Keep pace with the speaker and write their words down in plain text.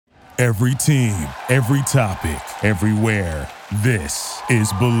Every team, every topic, everywhere. This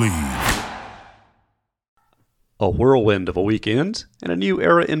is Believe. A whirlwind of a weekend and a new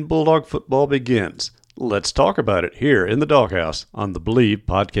era in Bulldog football begins. Let's talk about it here in the Dawghouse on the Believe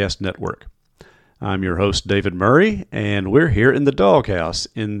Podcast Network. I'm your host, David Murray, and we're here in the Dawghouse,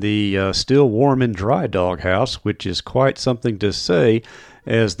 in the still warm and dry Dawghouse, which is quite something to say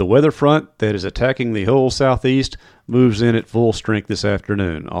as the weather front that is attacking the whole southeast moves in at full strength this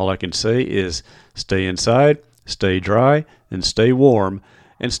afternoon. All I can say is stay inside, stay dry, and stay warm,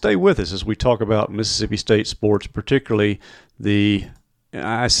 and stay with us as we talk about Mississippi State sports, particularly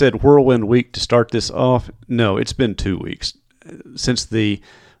I said whirlwind week to start this off. No, it's been 2 weeks since the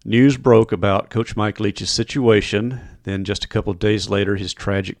news broke about Coach Mike Leach's situation. Then just a couple of days later, his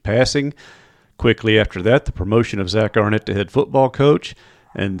tragic passing. Quickly after that, the promotion of Zach Arnett to head football coach.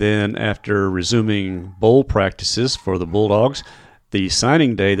 And then after resuming bowl practices for the Bulldogs, the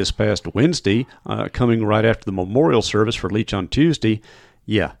signing day this past Wednesday, coming right after the memorial service for Leach on Tuesday.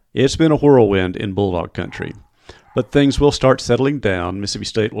 Yeah, it's been a whirlwind in Bulldog country. But things will start settling down. Mississippi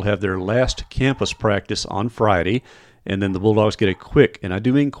State will have their last campus practice on Friday, and then the Bulldogs get a quick, and I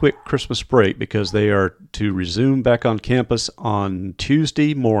do mean quick, Christmas break, because they are to resume back on campus on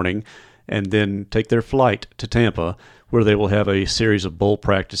Tuesday morning and then take their flight to Tampa, where they will have a series of bowl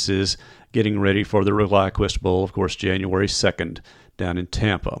practices getting ready for the Reliaquest Bowl, of course, January 2nd down in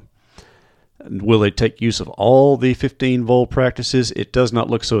Tampa. Will they take use of all the 15 bowl practices? It does not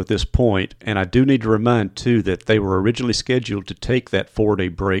look so at this point, and I do need to remind, too, that they were originally scheduled to take that 4-day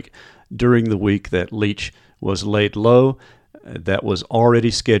break during the week that Leach was laid low. That was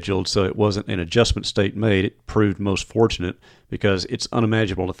already scheduled, so it wasn't an adjustment State made. It proved most fortunate because it's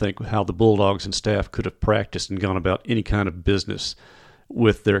unimaginable to think how the Bulldogs and staff could have practiced and gone about any kind of business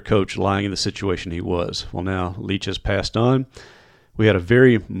with their coach lying in the situation he was. Well, now Leach has passed on. We had a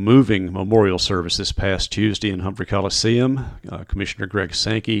very moving memorial service this past Tuesday in Humphrey Coliseum. Commissioner Greg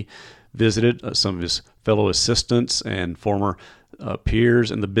Sankey visited. Some of his fellow assistants and former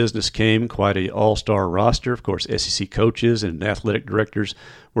peers in the business came. Quite an all-star roster. Of course, SEC coaches and athletic directors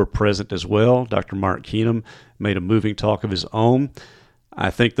were present as well. Dr. Mark Keenum made a moving talk of his own.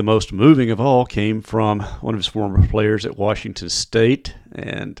 I think the most moving of all came from one of his former players at Washington State,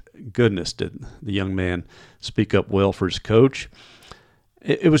 and goodness, did the young man speak up well for his coach.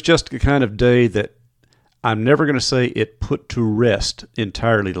 It was just a kind of day that I'm never going to say it put to rest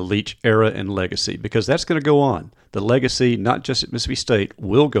entirely the Leach era and legacy, because that's going to go on. The legacy, not just at Mississippi State,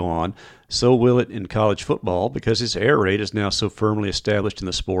 will go on. So will it in college football, because his air raid is now so firmly established in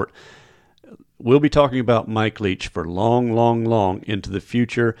the sport. We'll be talking about Mike Leach for long, long, long into the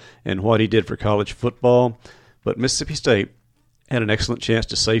future and what he did for college football. But Mississippi State had an excellent chance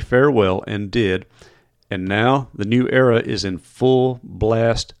to say farewell and did. And now the new era is in full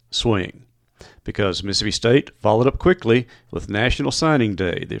blast swing, because Mississippi State followed up quickly with National Signing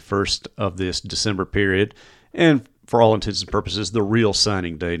Day, the first of this December period, and for all intents and purposes, the real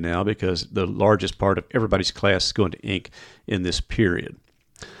signing day now, because the largest part of everybody's class is going to ink in this period.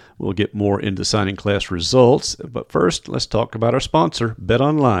 We'll get more into signing class results, but first, let's talk about our sponsor,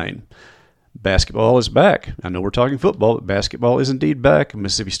 BetOnline. Basketball is back. I know we're talking football, but basketball is indeed back.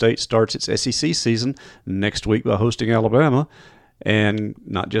 Mississippi State starts its SEC season next week by hosting Alabama. And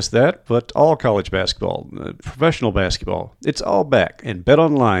not just that, but all college basketball, professional basketball, it's all back. And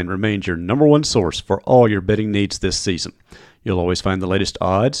BetOnline remains your number one source for all your betting needs this season. You'll always find the latest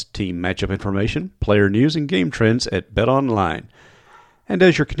odds, team matchup information, player news, and game trends at BetOnline. And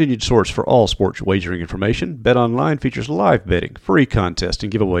as your continued source for all sports wagering information, BetOnline features live betting, free contests,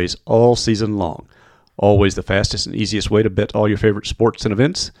 and giveaways all season long. Always the fastest and easiest way to bet all your favorite sports and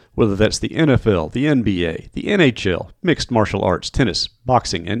events, whether that's the NFL, the NBA, the NHL, mixed martial arts, tennis,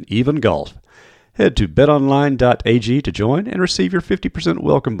 boxing, and even golf. Head to betonline.ag to join and receive your 50%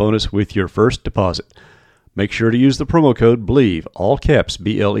 welcome bonus with your first deposit. Make sure to use the promo code BLEAV, all caps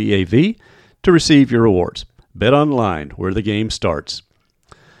BLEAV, to receive your rewards. BetOnline, where the game starts.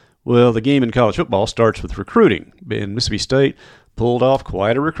 Well, the game in college football starts with recruiting. And Mississippi State pulled off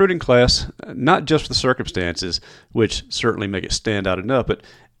quite a recruiting class, not just for the circumstances, which certainly make it stand out enough, but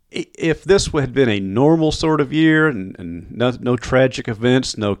if this had been a normal sort of year and no tragic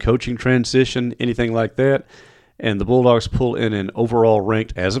events, no coaching transition, anything like that, and the Bulldogs pull in an overall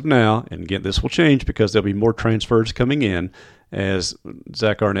ranked, as of now, and again, this will change because there'll be more transfers coming in as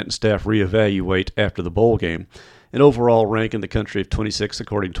Zach Arnett and staff reevaluate after the bowl game. An overall rank in the country of 26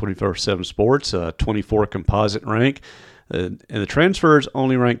 according to 24/7 Sports, 24 composite rank. And the transfers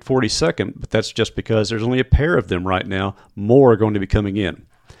only ranked 42nd, but that's just because there's only a pair of them right now. More are going to be coming in.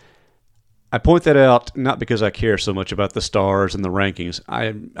 I point that out not because I care so much about the stars and the rankings.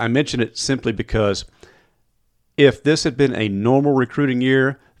 I mention it simply because if this had been a normal recruiting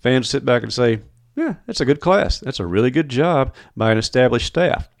year, fans sit back and say, yeah, that's a good class. That's a really good job by an established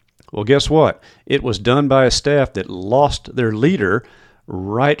staff. Well, guess what? It was done by a staff that lost their leader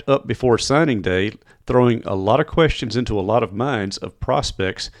right up before signing day, throwing a lot of questions into a lot of minds of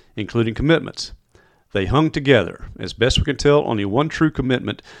prospects, including commitments. They hung together. As best we can tell, only one true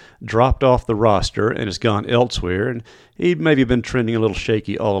commitment dropped off the roster and has gone elsewhere, and he'd maybe been trending a little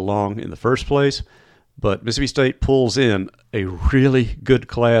shaky all along in the first place. But Mississippi State pulls in a really good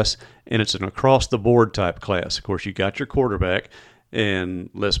class, and it's an across-the-board type class. Of course, you got your quarterback, and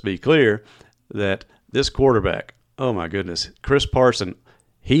let's be clear that this quarterback, oh my goodness, Chris Parson,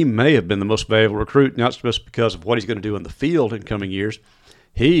 he may have been the most valuable recruit, not just because of what he's going to do in the field in coming years.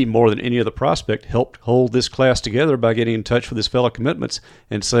 He, more than any other prospect, helped hold this class together by getting in touch with his fellow commitments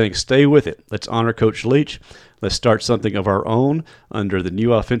and saying, stay with it. Let's honor Coach Leach. Let's start something of our own under the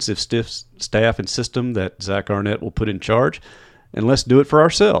new offensive staff and system that Zach Arnett will put in charge, and let's do it for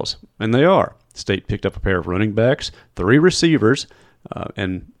ourselves. And they are. State picked up a pair of running backs, 3 receivers,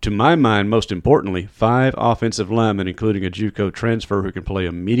 and to my mind, most importantly, 5 offensive linemen, including a JUCO transfer who can play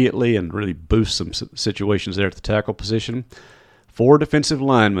immediately and really boost some situations there at the tackle position. 4 defensive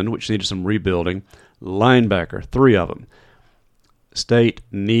linemen, which needed some rebuilding. Linebacker, 3 of them. State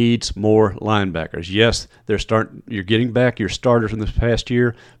needs more linebackers. Yes, you're getting back your starters from this past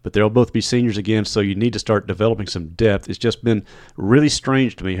year, but they'll both be seniors again, so you need to start developing some depth. It's just been really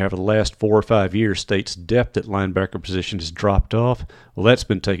strange to me how for the last 4 or 5 years, State's depth at linebacker position has dropped off. Well, that's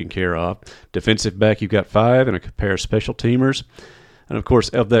been taken care of. Defensive back, you've got 5 and a pair of special teamers. And, of course,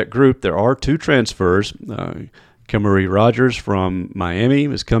 of that group, there are 2 transfers. Kamari Rogers from Miami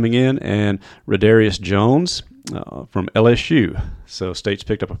is coming in, and Radarius Jones from LSU. So State's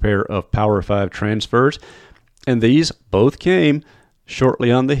picked up a pair of Power 5 transfers, and these both came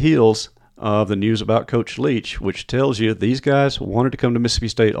shortly on the heels of the news about Coach Leach, which tells you these guys wanted to come to Mississippi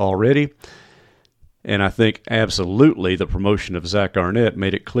State already. And I think absolutely the promotion of Zach Arnett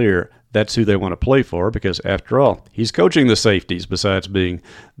made it clear that's who they want to play for, because after all, he's coaching the safeties besides being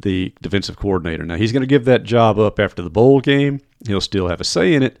the defensive coordinator. Now, he's going to give that job up after the bowl game. He'll still have a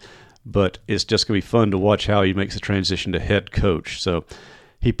say in it, but it's just going to be fun to watch how he makes the transition to head coach. So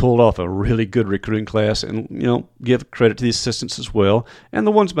he pulled off a really good recruiting class, and, give credit to the assistants as well, and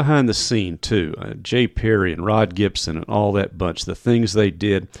the ones behind the scene too. Jay Perry and Rod Gibson and all that bunch, the things they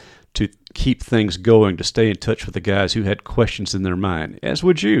did to keep things going, to stay in touch with the guys who had questions in their mind, as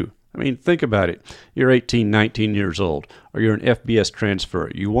would you. I mean, think about it. You're 18, 19 years old, or you're an FBS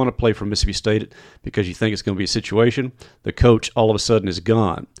transfer. You want to play for Mississippi State because you think it's going to be a situation. The coach all of a sudden is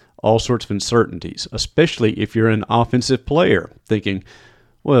gone. All sorts of uncertainties, especially if you're an offensive player, thinking,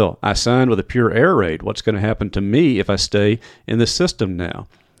 well, I signed with a pure air raid. What's going to happen to me if I stay in the system now?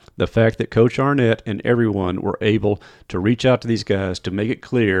 The fact that Coach Arnett and everyone were able to reach out to these guys to make it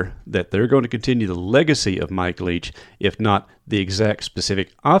clear that they're going to continue the legacy of Mike Leach, if not the exact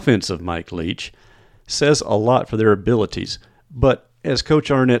specific offense of Mike Leach, says a lot for their abilities. But as Coach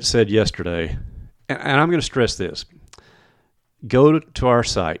Arnett said yesterday, and I'm going to stress this, go to our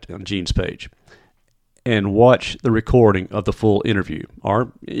site on Gene's page and watch the recording of the full interview.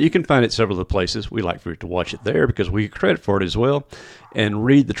 Or you can find it several of the places. We like for you to watch it there because we get credit for it as well. And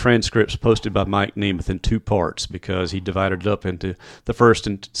read the transcripts posted by Mike Nemeth in 2 parts, because he divided it up into the first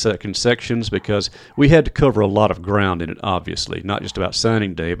and second sections, because we had to cover a lot of ground in it, obviously, not just about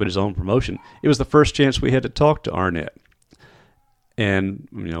signing day, but his own promotion. It was the first chance we had to talk to Arnett. And,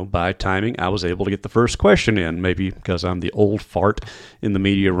 by timing, I was able to get the first question in, maybe because I'm the old fart in the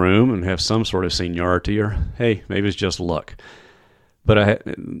media room and have some sort of seniority, or, hey, maybe it's just luck.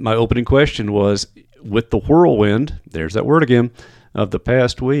 But my opening question was, with the whirlwind, there's that word again, of the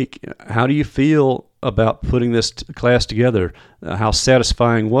past week, how do you feel about putting this class together? How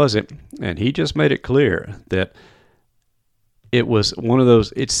satisfying was it? And he just made it clear that it was one of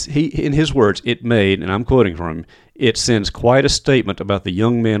those, in his words, it made, and I'm quoting from him, it sends quite a statement about the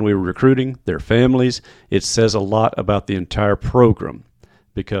young men we were recruiting, their families. It says a lot about the entire program,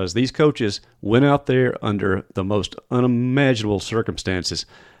 because these coaches went out there under the most unimaginable circumstances,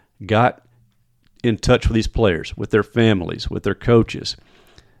 got in touch with these players, with their families, with their coaches.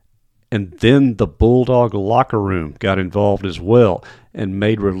 And then the Bulldog locker room got involved as well and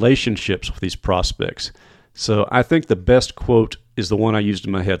made relationships with these prospects. So I think the best quote is the one I used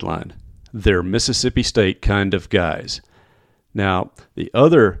in my headline. They're Mississippi State kind of guys. Now, the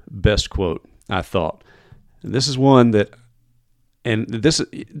other best quote, I thought, and this is one that And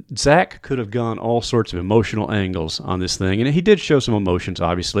Zach could have gone all sorts of emotional angles on this thing, and he did show some emotions,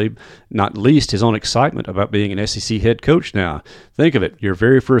 obviously, not least his own excitement about being an SEC head coach now. Think of it, your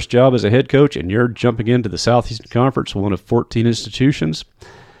very first job as a head coach, and you're jumping into the Southeastern Conference, one of 14 institutions.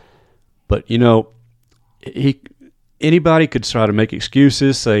 But, anybody could try to make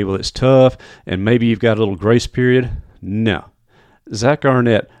excuses, say, well, it's tough, and maybe you've got a little grace period. No. Zach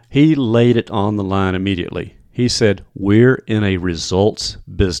Arnett, he laid it on the line immediately. He said, we're in a results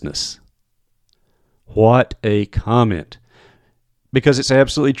business. What a comment. Because it's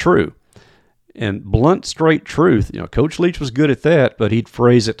absolutely true. And blunt, straight truth, Coach Leach was good at that, but he'd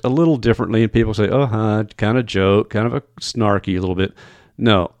phrase it a little differently, and people say, kind of joke, kind of a snarky a little bit.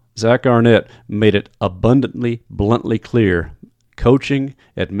 No, Zach Arnett made it abundantly, bluntly clear. Coaching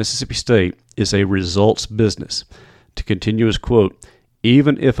at Mississippi State is a results business. To continue his quote,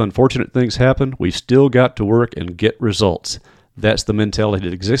 even if unfortunate things happen, we've still got to work and get results. That's the mentality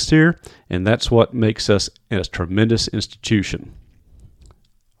that exists here, and that's what makes us a tremendous institution.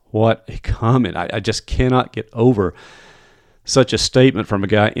 What a comment. I just cannot get over such a statement from a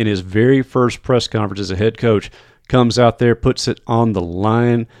guy in his very first press conference as a head coach, comes out there, puts it on the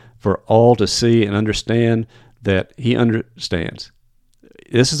line for all to see and understand that he understands.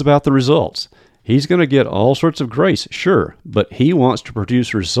 This is about the results. He's going to get all sorts of grace, sure, but he wants to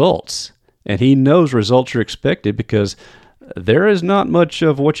produce results. And he knows results are expected because there is not much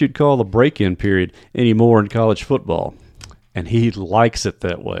of what you'd call the break-in period anymore in college football. And he likes it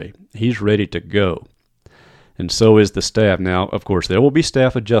that way. He's ready to go. And so is the staff. Now, of course, there will be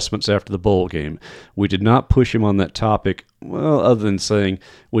staff adjustments after the bowl game. We did not push him on that topic, other than saying,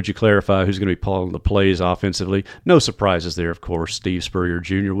 would you clarify who's going to be calling the plays offensively? No surprises there, of course. Steve Spurrier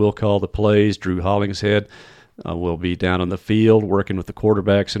Jr. will call the plays. Drew Hollingshead will be down on the field working with the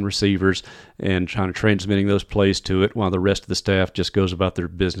quarterbacks and receivers and trying to transmitting those plays to it while the rest of the staff just goes about their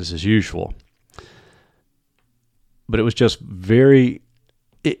business as usual. But it was just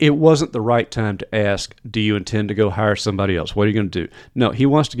it wasn't the right time to ask, do you intend to go hire somebody else? What are you going to do? No, he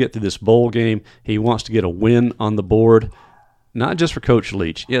wants to get through this bowl game. He wants to get a win on the board, not just for Coach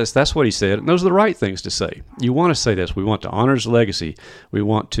Leach. Yes, that's what he said, and those are the right things to say. You want to say this. We want to honor his legacy. We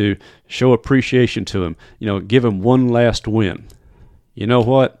want to show appreciation to him, give him one last win. You know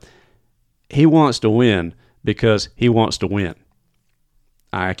what? He wants to win because he wants to win.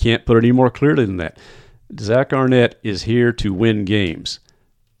 I can't put it any more clearly than that. Zach Arnett is here to win games.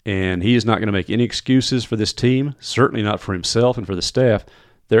 And he is not going to make any excuses for this team, certainly not for himself and for the staff.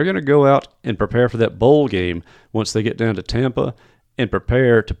 They're going to go out and prepare for that bowl game once they get down to Tampa and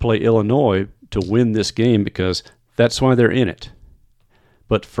prepare to play Illinois to win this game because that's why they're in it.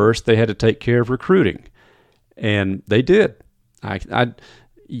 But first, they had to take care of recruiting, and they did.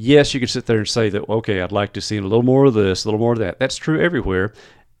 Yes, you could sit there and say that, okay, I'd like to see a little more of this, a little more of that. That's true everywhere.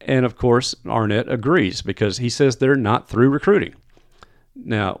 And, of course, Arnett agrees because he says they're not through recruiting.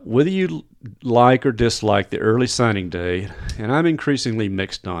 Now, whether you like or dislike the early signing day, and I'm increasingly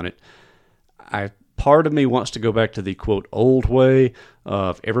mixed on it, part of me wants to go back to the, quote, old way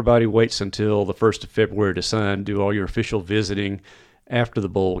of everybody waits until the 1st of February to sign, do all your official visiting after the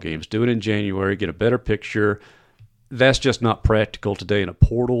bowl games. Do it in January, get a better picture. That's just not practical today in a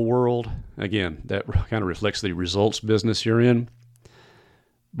portal world. Again, that kind of reflects the results business you're in.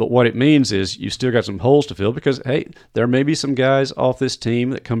 But what it means is you still got some holes to fill because, hey, there may be some guys off this team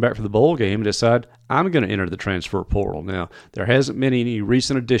that come back for the bowl game and decide, I'm going to enter the transfer portal. Now, there hasn't been any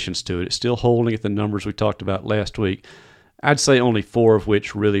recent additions to it. It's still holding at the numbers we talked about last week. I'd say only 4 of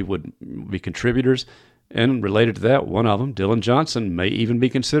which really would be contributors. And related to that, one of them, Dylan Johnson, may even be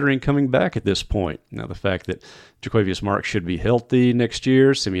considering coming back at this point. Now, the fact that Jaquavius Marks should be healthy next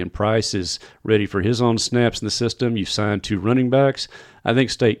year, Simeon Price is ready for his own snaps in the system, you've signed 2 running backs. I think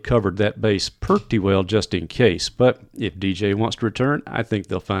State covered that base pretty well just in case. But if DJ wants to return, I think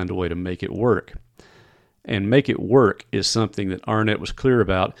they'll find a way to make it work. And make it work is something that Arnett was clear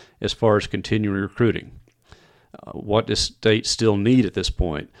about as far as continuing recruiting. What does State still need at this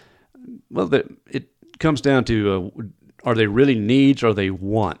point? Well, it comes down to are they really needs or are they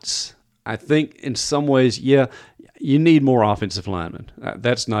wants? I think in some ways, yeah, you need more offensive linemen.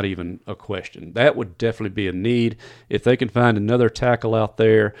 That's not even a question. That would definitely be a need. If they can find another tackle out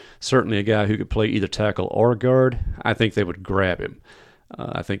there, certainly a guy who could play either tackle or guard, I think they would grab him.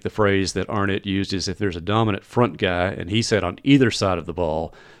 I think the phrase that Arnett used is if there's a dominant front guy, and he said on either side of the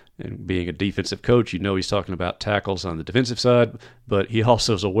ball, and being a defensive coach, he's talking about tackles on the defensive side, but he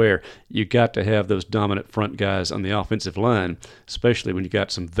also is aware you got to have those dominant front guys on the offensive line, especially when you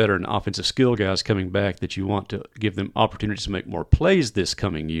got some veteran offensive skill guys coming back that you want to give them opportunities to make more plays this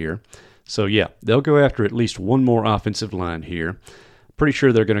coming year. So, yeah, they'll go after at least one more offensive line here. Pretty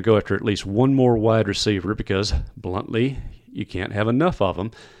sure they're going to go after at least one more wide receiver because, bluntly, you can't have enough of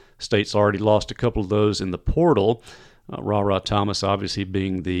them. State's already lost a couple of those in the portal. Thomas obviously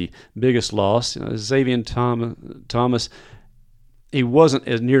being the biggest loss. Xavier Thomas, he wasn't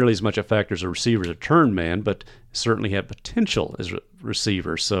nearly as much a factor as a receiver as a turn man, but certainly had potential as a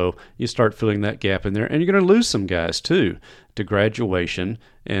receiver. So you start filling that gap in there, and you're going to lose some guys too to graduation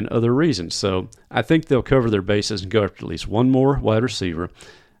and other reasons. So I think they'll cover their bases and go after at least one more wide receiver.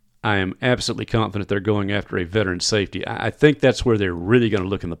 I am absolutely confident they're going after a veteran safety. I think that's where they're really going to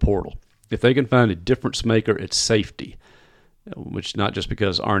look in the portal. If they can find a difference maker, it's safety, which not just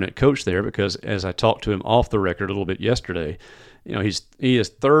because Arnett coached there, because as I talked to him off the record a little bit yesterday, he is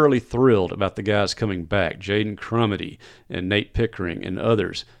thoroughly thrilled about the guys coming back, Jaden Crumity and Nate Pickering and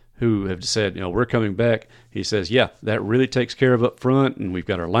others who have said, we're coming back. He says, yeah, that really takes care of up front, and we've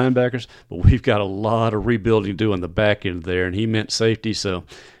got our linebackers, but we've got a lot of rebuilding to do on the back end there, and he meant safety, so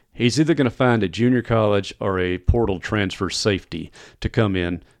he's either going to find a junior college or a portal transfer safety to come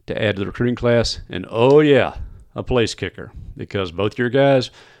in to add to the recruiting class, and a place kicker, because both your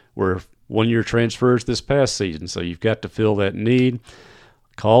guys were one-year transfers this past season, so you've got to fill that need.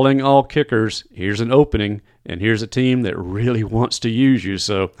 Calling all kickers, here's an opening, and here's a team that really wants to use you.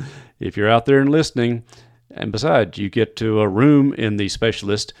 So if you're out there and listening, and besides, you get to a room in the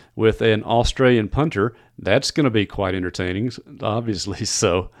specialist with an Australian punter, that's going to be quite entertaining, obviously.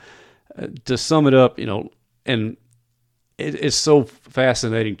 So to sum it up, and it's so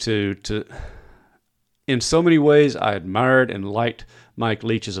fascinating to in so many ways, I admired and liked Mike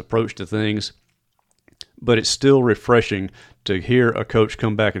Leach's approach to things, but it's still refreshing to hear a coach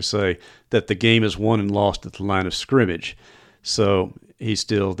come back and say that the game is won and lost at the line of scrimmage. So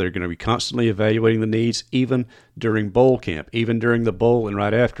they're going to be constantly evaluating the needs, even during bowl camp, even during the bowl and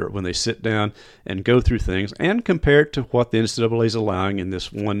right after it, when they sit down and go through things and compare it to what the NCAA is allowing in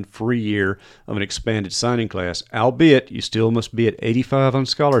this one free year of an expanded signing class, albeit you still must be at 85 on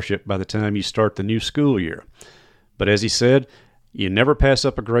scholarship by the time you start the new school year. But as he said, you never pass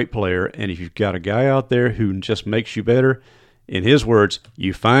up a great player, and if you've got a guy out there who just makes you better, in his words,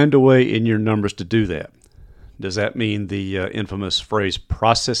 you find a way in your numbers to do that. Does that mean the infamous phrase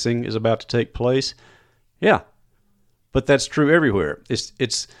processing is about to take place? Yeah, but that's true everywhere.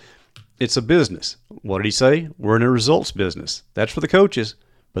 It's a business. What did he say? We're in a results business. That's for the coaches,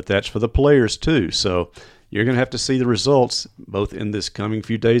 but that's for the players too. So you're going to have to see the results both in this coming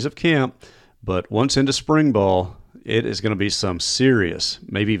few days of camp, but once into spring ball, it is going to be some serious,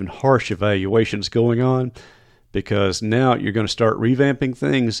 maybe even harsh evaluations going on, because now you're going to start revamping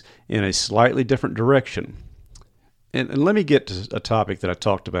things in a slightly different direction. And let me get to a topic that I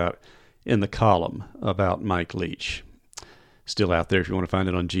talked about in the column about Mike Leach. Still out there if you want to find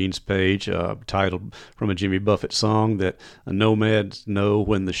it on Gene's page, titled from a Jimmy Buffett song that nomads know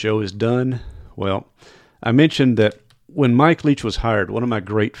when the show is done. Well, I mentioned that when Mike Leach was hired, one of my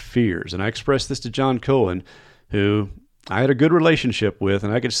great fears, and I expressed this to John Cohen, who I had a good relationship with,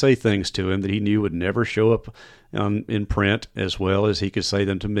 and I could say things to him that he knew would never show up in print as well as he could say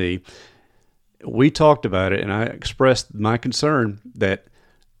them to me. We talked about it, and I expressed my concern that,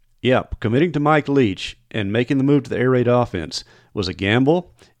 committing to Mike Leach and making the move to the air raid offense was a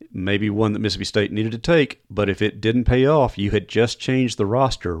gamble, maybe one that Mississippi State needed to take, but if it didn't pay off, you had just changed the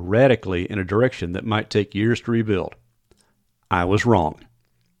roster radically in a direction that might take years to rebuild. I was wrong.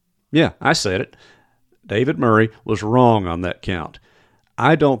 Yeah, I said it. David Murray was wrong on that count.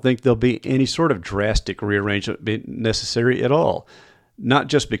 I don't think there'll be any sort of drastic rearrangement necessary at all. Not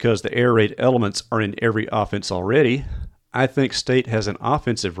just because the air raid elements are in every offense already. I think State has an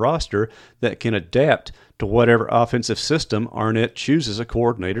offensive roster that can adapt to whatever offensive system Arnett chooses a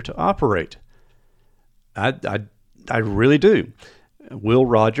coordinator to operate. I really do. Will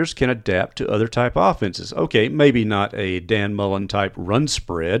Rogers can adapt to other type offenses. Okay, maybe not a Dan Mullen type run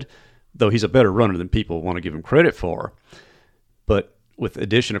spread, though he's a better runner than people want to give him credit for. But with the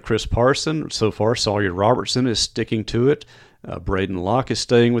addition of Chris Parson, so far Sawyer Robertson is sticking to it. Braden Locke is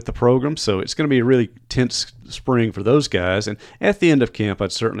staying with the program, so it's going to be a really tense spring for those guys. And at the end of camp,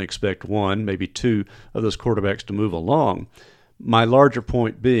 I'd certainly expect one, maybe two of those quarterbacks to move along. My larger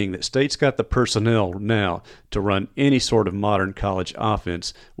point being that State's got the personnel now to run any sort of modern college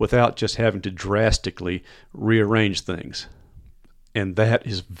offense without just having to drastically rearrange things. And that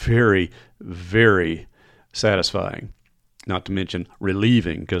is very, very satisfying. Not to mention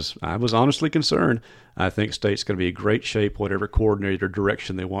relieving, because I was honestly concerned. I think State's going to be in great shape, whatever coordinator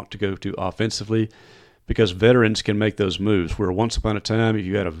direction they want to go to offensively, because veterans can make those moves. Where once upon a time, if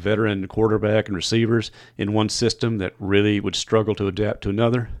you had a veteran quarterback and receivers in one system that really would struggle to adapt to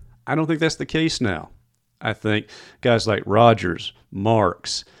another, I don't think that's the case now. I think guys like Rodgers,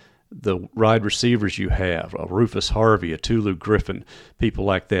 Marks, the wide receivers you have, a Rufus Harvey, a Tulu Griffin, people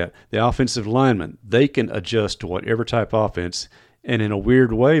like that, the offensive linemen, they can adjust to whatever type of offense. And in a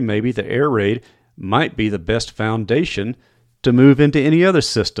weird way, maybe the air raid might be the best foundation to move into any other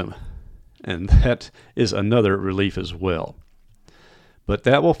system. And that is another relief as well. But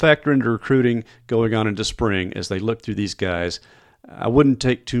that will factor into recruiting going on into spring as they look through these guys. I wouldn't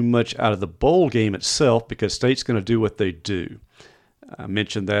take too much out of the bowl game itself because State's going to do what they do. I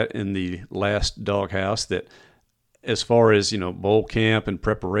mentioned that in the last Dawghouse that as far as, bowl camp and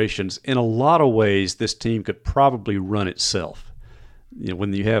preparations, in a lot of ways this team could probably run itself.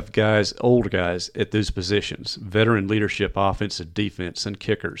 When you have guys, older guys at those positions, veteran leadership, offensive, defense, and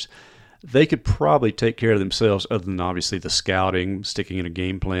kickers, they could probably take care of themselves other than obviously the scouting, sticking in a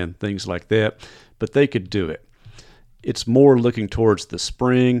game plan, things like that, but they could do it. It's more looking towards the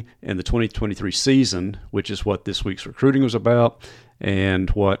spring and the 2023 season, which is what this week's recruiting was about, and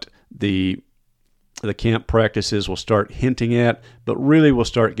what the camp practices will start hinting at, but really we'll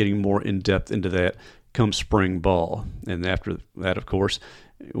start getting more in-depth into that come spring ball. And after that, of course,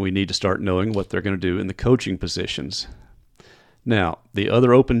 we need to start knowing what they're going to do in the coaching positions. Now, the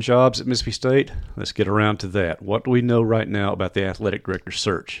other open jobs at Mississippi State, let's get around to that. What do we know right now about the athletic director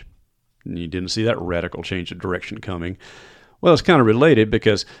search? And you didn't see that radical change of direction coming. Well, it's kind of related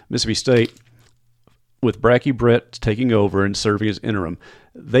because Mississippi State, with Bracky Brett taking over and serving as interim,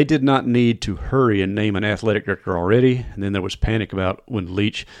 they did not need to hurry and name an athletic director already. And then there was panic about when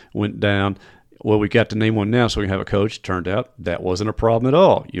Leach went down. Well, we got to name one now so we can have a coach. Turned out that wasn't a problem at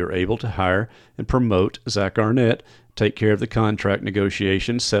all. You're able to hire and promote Zach Arnett, take care of the contract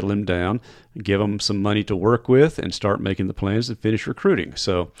negotiations, settle him down, give him some money to work with, and start making the plans and finish recruiting.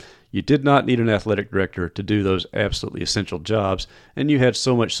 So you did not need an athletic director to do those absolutely essential jobs, and you had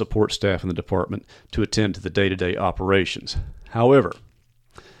so much support staff in the department to attend to the day-to-day operations. However,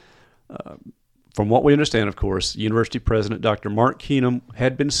 from what we understand, of course, University President Dr. Mark Keenum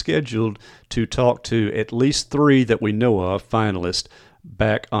had been scheduled to talk to at least 3 that we know of, finalists,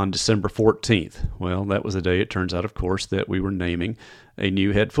 back on December 14th. Well, that was the day, it turns out, of course, that we were naming a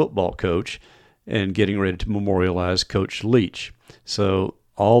new head football coach and getting ready to memorialize Coach Leach. So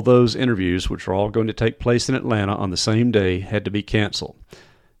all those interviews, which are all going to take place in Atlanta on the same day, had to be canceled.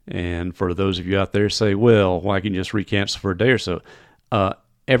 And for those of you out there say, well, why can you just recancel for a day or so?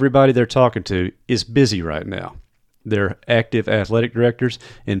 Everybody they're talking to is busy right now. They're active athletic directors.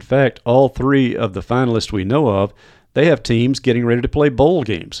 In fact, all 3 of the finalists we know of, they have teams getting ready to play bowl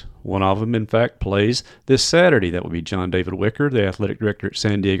games. One of them, in fact, plays this Saturday. That would be John David Wicker, the athletic director at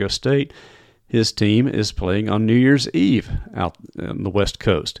San Diego State. His team is playing on New Year's Eve out on the West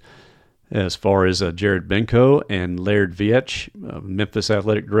Coast. As far as Jared Benko and Laird Vietch, Memphis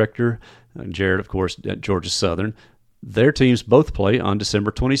athletic director, Jared, of course, at Georgia Southern, their teams both play on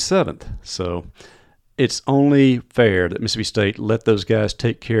December 27th. So it's only fair that Mississippi State let those guys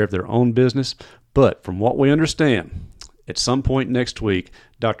take care of their own business. But from what we understand, at some point next week,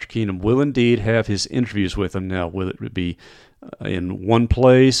 Dr. Keenum will indeed have his interviews with them. Now, will it be in one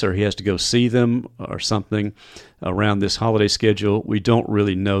place or he has to go see them or something around this holiday schedule? We don't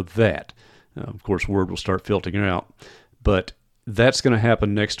really know that. Of course, word will start filtering out. But that's going to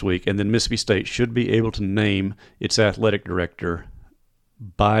happen next week, and then Mississippi State should be able to name its athletic director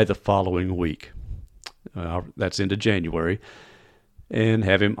by the following week. That's into January, and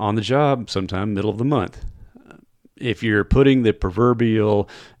have him on the job sometime middle of the month. If you're putting the proverbial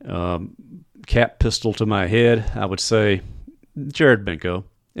cap pistol to my head, I would say Jared Benko.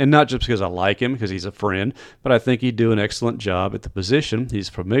 And not just because I like him, because he's a friend, but I think he'd do an excellent job at the position. He's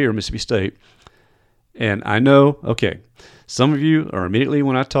familiar with Mississippi State. And I know, okay, some of you are immediately,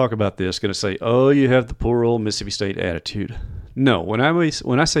 when I talk about this, going to say, oh, you have the poor old Mississippi State attitude. No, when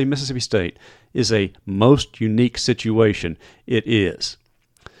I say Mississippi State is a most unique situation, it is.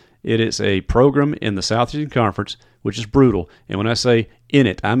 It is a program in the Southeastern Conference, which is brutal. And when I say in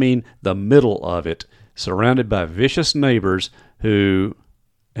it, I mean the middle of it, surrounded by vicious neighbors who,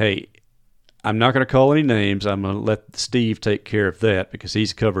 hey, I'm not going to call any names. I'm going to let Steve take care of that because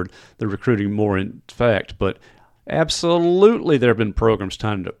he's covered the recruiting more in fact. But absolutely there have been programs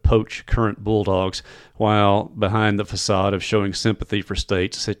trying to poach current Bulldogs while behind the facade of showing sympathy for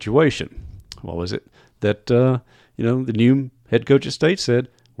State's situation. What was it that the new head coach at State said?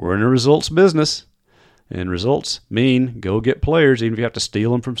 We're in a results business. And results mean go get players even if you have to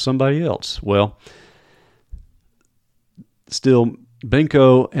steal them from somebody else. Well, still,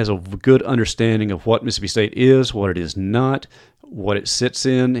 Benko has a good understanding of what Mississippi State is, what it is not, what it sits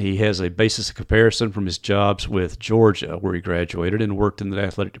in. He has a basis of comparison from his jobs with Georgia, where he graduated and worked in the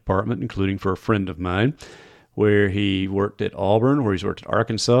athletic department, including for a friend of mine, where he worked at Auburn, where he's worked at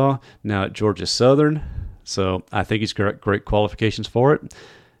Arkansas, now at Georgia Southern. So I think he's got great qualifications for it.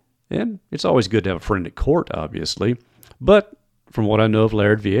 And it's always good to have a friend at court, obviously. But from what I know of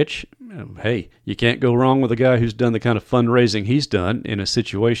Laird Veitch, hey, you can't go wrong with a guy who's done the kind of fundraising he's done in a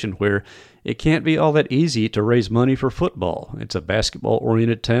situation where it can't be all that easy to raise money for football. It's a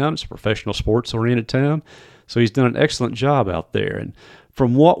basketball-oriented town. It's a professional sports-oriented town. So he's done an excellent job out there. And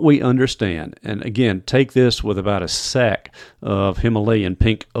from what we understand, and again, take this with about a sack of Himalayan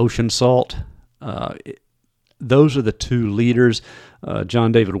pink ocean salt, those are the two leaders.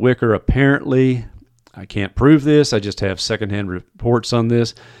 John David Wicker, apparently, I can't prove this, I just have secondhand reports on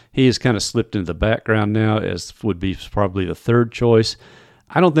this. He has kind of slipped into the background now, as would be probably the third choice.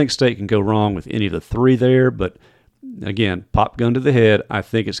 I don't think State can go wrong with any of the three there, but again, pop gun to the head, I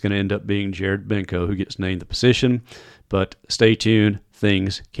think it's going to end up being Jared Benko who gets named the position, but stay tuned,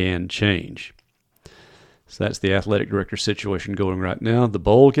 things can change. So that's the athletic director situation going right now. The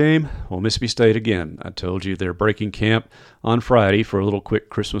bowl game, well, Mississippi State again. I told you they're breaking camp on Friday for a little quick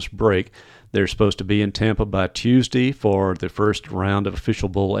Christmas break. They're supposed to be in Tampa by Tuesday for the first round of official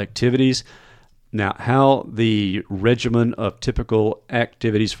bowl activities. Now, how the regimen of typical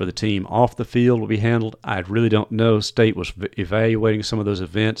activities for the team off the field will be handled, I really don't know. State was evaluating some of those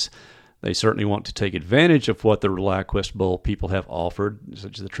events. They certainly want to take advantage of what the Reliaquest Bowl people have offered,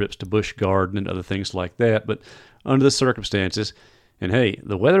 such as the trips to Busch Garden and other things like that. But under the circumstances, and hey,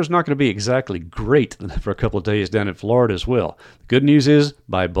 the weather's not going to be exactly great for a couple of days down in Florida as well. The good news is,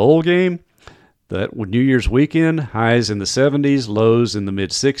 by bowl game, that New Year's weekend, highs in the 70s, lows in the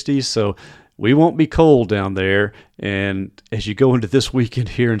mid-60s, so we won't be cold down there. And as you go into this weekend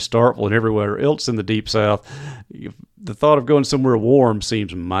here in Starkville and everywhere else in the Deep South, the thought of going somewhere warm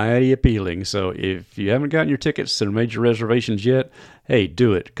seems mighty appealing. So if you haven't gotten your tickets or made your reservations yet, hey,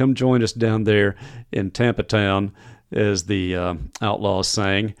 do it. Come join us down there in Tampa Town, as the Outlaws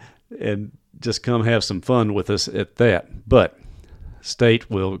sang, and just come have some fun with us at that. But State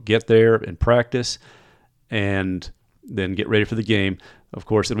will get there and practice and then get ready for the game. Of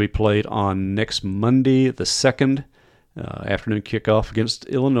course, it'll be played on next Monday, the 2nd, afternoon kickoff against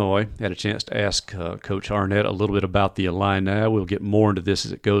Illinois. Had a chance to ask Coach Arnett a little bit about the Illini. We'll get more into this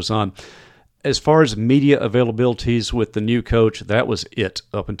as it goes on. As far as media availabilities with the new coach, that was it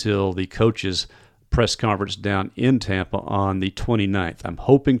up until the coaches' press conference down in Tampa on the 29th. I'm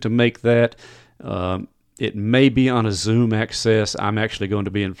hoping to make that. It may be on a Zoom access. I'm actually going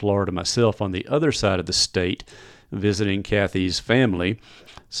to be in Florida myself on the other side of the state, visiting Kathy's family.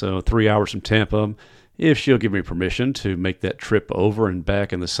 So 3 hours from Tampa. If she'll give me permission to make that trip over and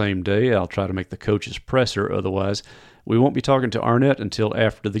back in the same day, I'll try to make the coach's presser. Otherwise, we won't be talking to Arnett until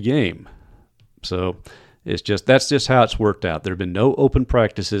after the game. So that's just how it's worked out. There have been no open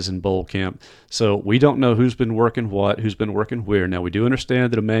practices in bowl camp, so we don't know who's been working what, who's been working where. Now, we do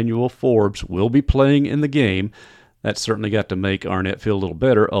understand that Emmanuel Forbes will be playing in the game. That certainly got to make Arnett feel a little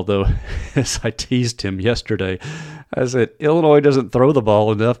better, although, as I teased him yesterday, I said, Illinois doesn't throw the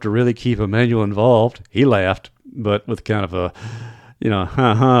ball enough to really keep Emmanuel involved. He laughed, but with kind of a,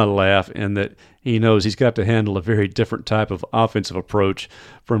 ha-ha laugh, and that he knows he's got to handle a very different type of offensive approach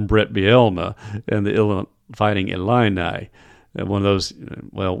from Brett Bielema and the Fighting Illini. One of those,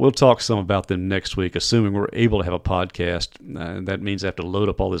 well, we'll talk some about them next week, assuming we're able to have a podcast. That means I have to load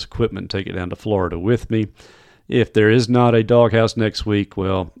up all this equipment and take it down to Florida with me. If there is not a Dawghouse next week,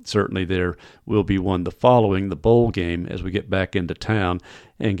 well, certainly there will be one the following, the bowl game, as we get back into town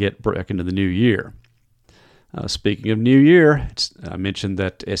and get back into the new year. Speaking of New Year, I mentioned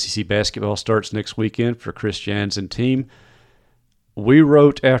that SEC basketball starts next weekend for Chris Jans and team. We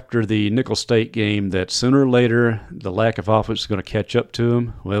wrote after the Nicholls State game that sooner or later the lack of offense is going to catch up to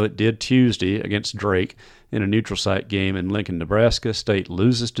him. Well, it did Tuesday against Drake in a neutral site game in Lincoln, Nebraska. State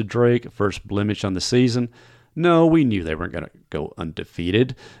loses to Drake, first blemish on the season. No, we knew they weren't going to go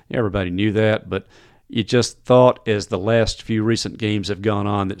undefeated. Everybody knew that, but you just thought as the last few recent games have gone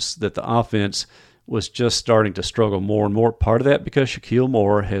on that the offense was just starting to struggle more and more. Part of that because Shaquille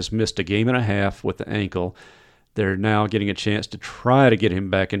Moore has missed a game and a half with the ankle. They're now getting a chance to try to get him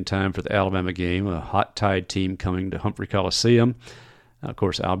back in time for the Alabama game, a hot Tide team coming to Humphrey Coliseum. Of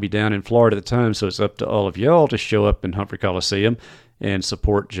course, I'll be down in Florida at the time, so it's up to all of y'all to show up in Humphrey Coliseum and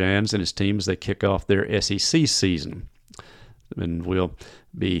support Jans and his team as they kick off their SEC season. And we'll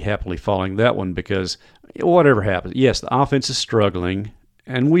be happily following that one because whatever happens, yes, the offense is struggling,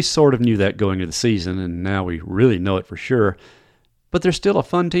 and we sort of knew that going into the season, and now we really know it for sure. But they're still a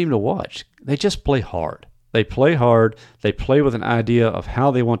fun team to watch. They just play hard. They play hard. They play with an idea of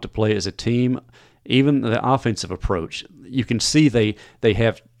how they want to play as a team, even the offensive approach. You can see they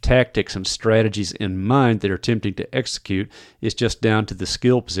have tactics and strategies in mind that are attempting to execute. It's just down to the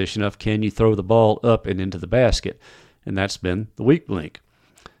skill position of can you throw the ball up and into the basket, and that's been the weak link.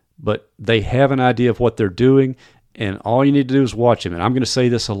 But they have an idea of what they're doing, and all you need to do is watch them. And I'm going to say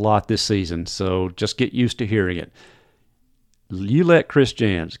this a lot this season, so just get used to hearing it. You let Chris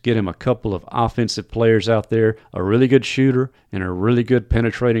Jans get him a couple of offensive players out there, a really good shooter and a really good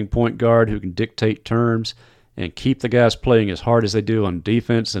penetrating point guard who can dictate terms, and keep the guys playing as hard as they do on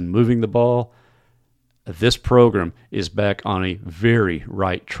defense and moving the ball. This program is back on a very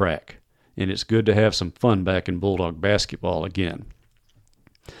right track, and it's good to have some fun back in Bulldog basketball again.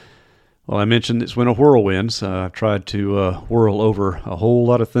 Well, I mentioned it's been a whirlwind. I've tried to whirl over a whole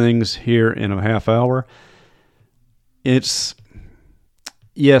lot of things here in a half hour.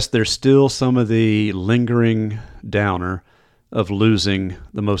 Yes, there's still some of the lingering downer of losing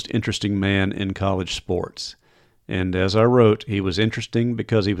the most interesting man in college sports. And as I wrote, he was interesting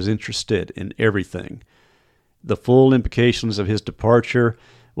because he was interested in everything. The full implications of his departure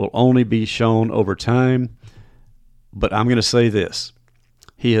will only be shown over time, but I'm going to say this.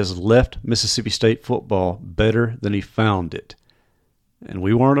 He has left Mississippi State football better than he found it. And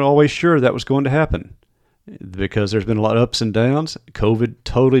we weren't always sure that was going to happen because there's been a lot of ups and downs. COVID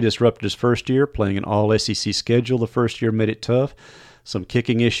totally disrupted his first year, playing an all-SEC schedule the first year made it tough. Some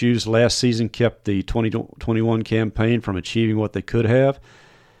kicking issues last season kept the 2021 campaign from achieving what they could have.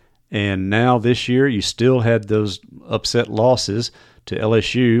 And now this year, you still had those upset losses to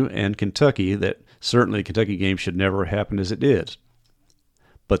LSU and Kentucky that certainly the Kentucky game should never happen as it did.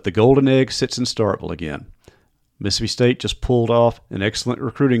 But the golden egg sits in Starkville again. Mississippi State just pulled off an excellent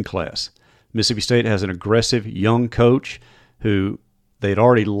recruiting class. Mississippi State has an aggressive young coach who they'd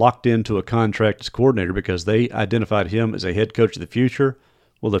already locked into a contract as coordinator because they identified him as a head coach of the future.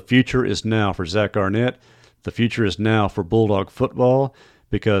 Well, the future is now for Zach Arnett. The future is now for Bulldog football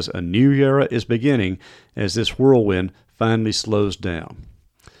because a new era is beginning as this whirlwind finally slows down.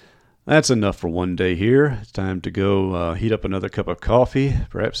 That's enough for one day here. It's time to go heat up another cup of coffee,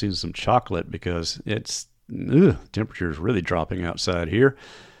 perhaps even some chocolate because temperature is really dropping outside here.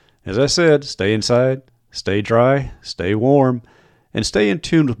 As I said, stay inside, stay dry, stay warm, and stay in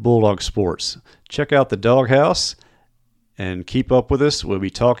tune with Bulldog Sports. Check out the Dawghouse and keep up with us. We'll be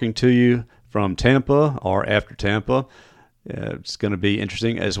talking to you from Tampa or after Tampa. It's going to be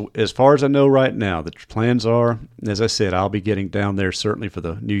interesting. As far as I know right now, the plans are, as I said, I'll be getting down there certainly for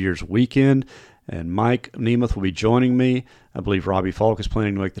the New Year's weekend, and Mike Nemeth will be joining me. I believe Robbie Falk is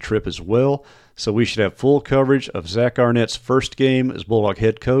planning to make the trip as well. So we should have full coverage of Zach Arnett's first game as Bulldog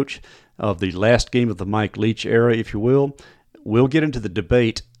head coach, of the last game of the Mike Leach era, if you will. We'll get into the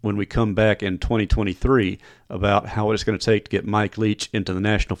debate when we come back in 2023 about how it's going to take to get Mike Leach into the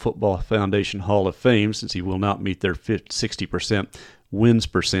National Football Foundation Hall of Fame, since he will not meet their 60% wins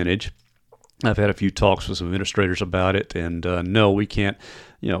percentage. I've had a few talks with some administrators about it, and no, we can't,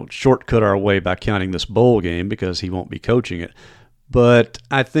 shortcut our way by counting this bowl game because he won't be coaching it. But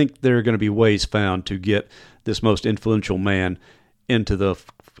I think there are going to be ways found to get this most influential man into the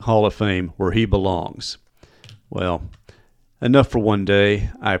Hall of Fame where he belongs. Well, enough for one day.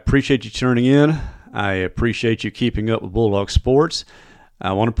 I appreciate you tuning in. I appreciate you keeping up with Bulldog Sports.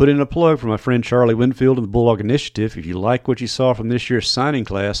 I want to put in a plug for my friend Charlie Winfield and the Bulldog Initiative. If you like what you saw from this year's signing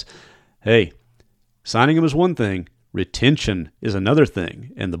class, hey, signing them is one thing. Retention is another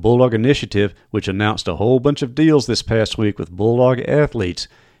thing. And the Bulldog Initiative, which announced a whole bunch of deals this past week with Bulldog athletes,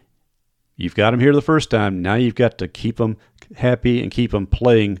 you've got them here the first time. Now you've got to keep them happy and keep them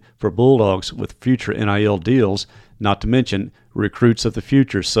playing for Bulldogs with future NIL deals, not to mention recruits of the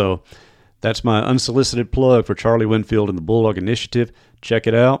future. So that's my unsolicited plug for Charlie Winfield and the Bulldog Initiative. Check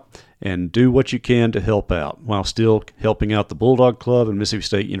it out and do what you can to help out while still helping out the Bulldog Club and Mississippi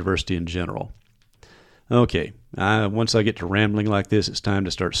State University in general. Okay, once I get to rambling like this, it's time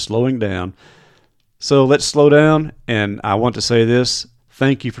to start slowing down. So let's slow down, and I want to say this.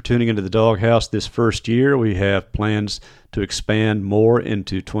 Thank you for tuning into the Dawghouse this first year. We have plans to expand more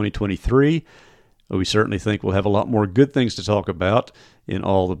into 2023. We certainly think we'll have a lot more good things to talk about in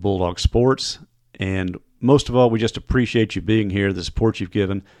all the Bulldog sports. And most of all, we just appreciate you being here, the support you've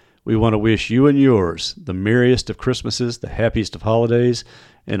given. We want to wish you and yours the merriest of Christmases, the happiest of holidays,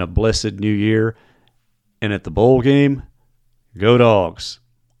 and a blessed new year. And at the bowl game, go Dogs.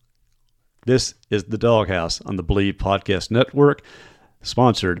 This is the Dawghouse on the Believe Podcast Network,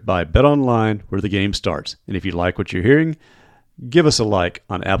 sponsored by BetOnline, where the game starts. And if you like what you're hearing, give us a like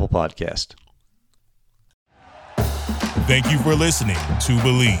on Apple Podcast. Thank you for listening to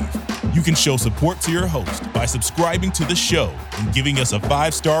Believe. You can show support to your host by subscribing to the show and giving us a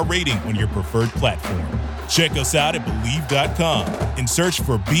 5-star rating on your preferred platform. Check us out at Believe.com and search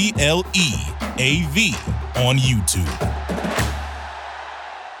for BLEAV on YouTube.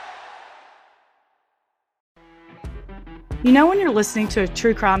 You know when you're listening to a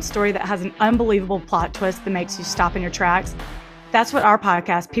true crime story that has an unbelievable plot twist that makes you stop in your tracks? That's what our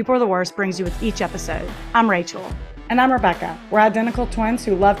podcast, People Are the Worst, brings you with each episode. I'm Rachel. And I'm Rebecca. We're identical twins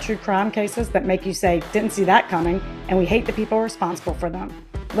who love true crime cases that make you say, didn't see that coming, and we hate the people responsible for them.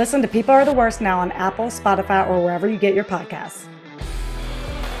 Listen to People Are the Worst now on Apple, Spotify, or wherever you get your podcasts.